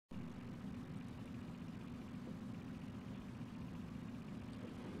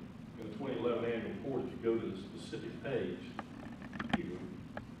if you go to the specific page here,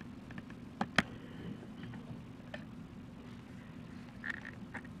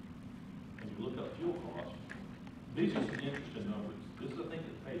 and you look up fuel costs, these are some interesting numbers. This is, I think,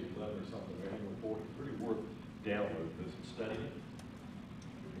 it's page 11 or something, their annual report. It's pretty worth downloading this and studying it.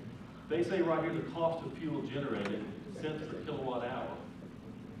 They say right here the cost of fuel generated cents per kilowatt hour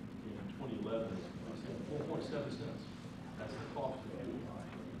in 2011 is 4.7 cents. That's the cost of fuel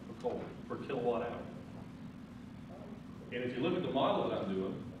for coal per kilowatt hour. And if you look at the model that I'm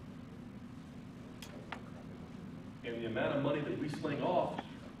doing, and the amount of money that we sling off,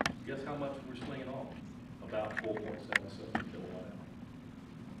 guess how much we're slinging off? About 4.7 cents per kilowatt hour.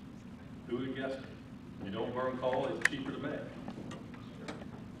 Who would have guessed it? You don't burn coal, it's cheaper to make.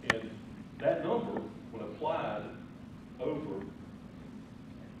 And that number, when applied over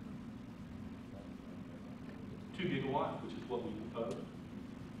 2 gigawatts, which is what we propose,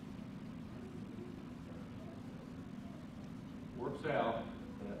 works out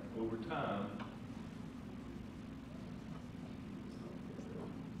that over time,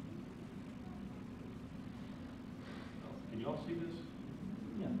 can you all see this?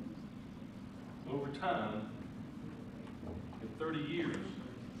 Yeah. Over time, in 30 years,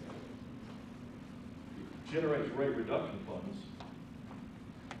 it generates rate reduction funds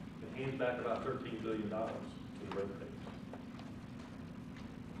that hands back about $13 billion to the ratepayers.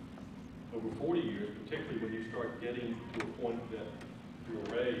 Over 40 years, particularly when you start getting to a point that your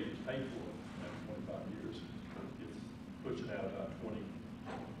array is paid for after 25 years, it's pushing out about $23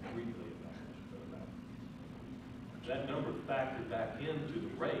 billion. That number factored back into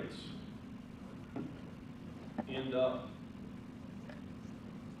the rates end up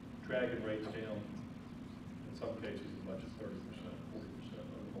dragging rates down, in some cases as much as 30%, 40%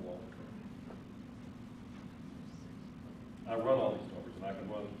 over the long term. I run all these numbers, and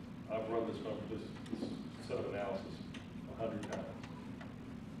I've run this number, this set of analysis 100 times.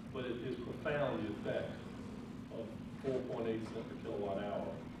 But it is profound, the effect of 4.8 cents per kilowatt hour,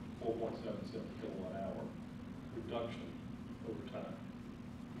 4.7 cents per kilowatt hour reduction over time.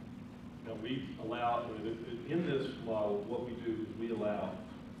 Now we allow, in this model, what we do is we allow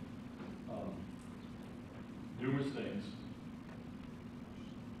numerous things.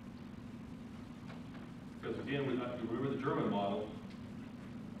 Because again, you remember the German model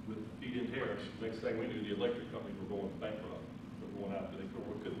with feed-in tariffs. Next thing we knew, the electric companies were going bankrupt. They were going out, they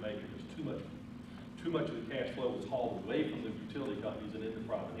couldn't make it. There's too much of the cash flow was hauled away from the utility companies and into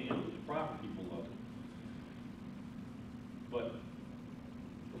private hands, which the private people loved it. But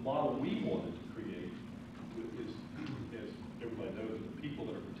the model we wanted to create is, as everybody knows, the people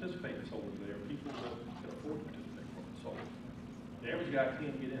that are participating in solar today are people that can afford to participate in solar. The average guy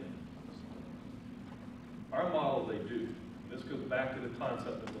can't get in. Our model, they do. This goes back to the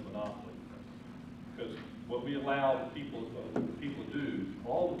concept of the monopoly. Because what we allow the people to do,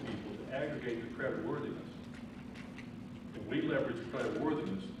 all the people, to aggregate the creditworthiness. And we leverage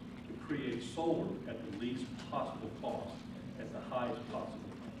creditworthiness to create solar at the least possible cost, at the highest possible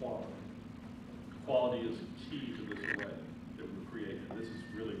quality. Quality is key to this array that we're creating. This is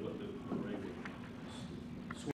really what the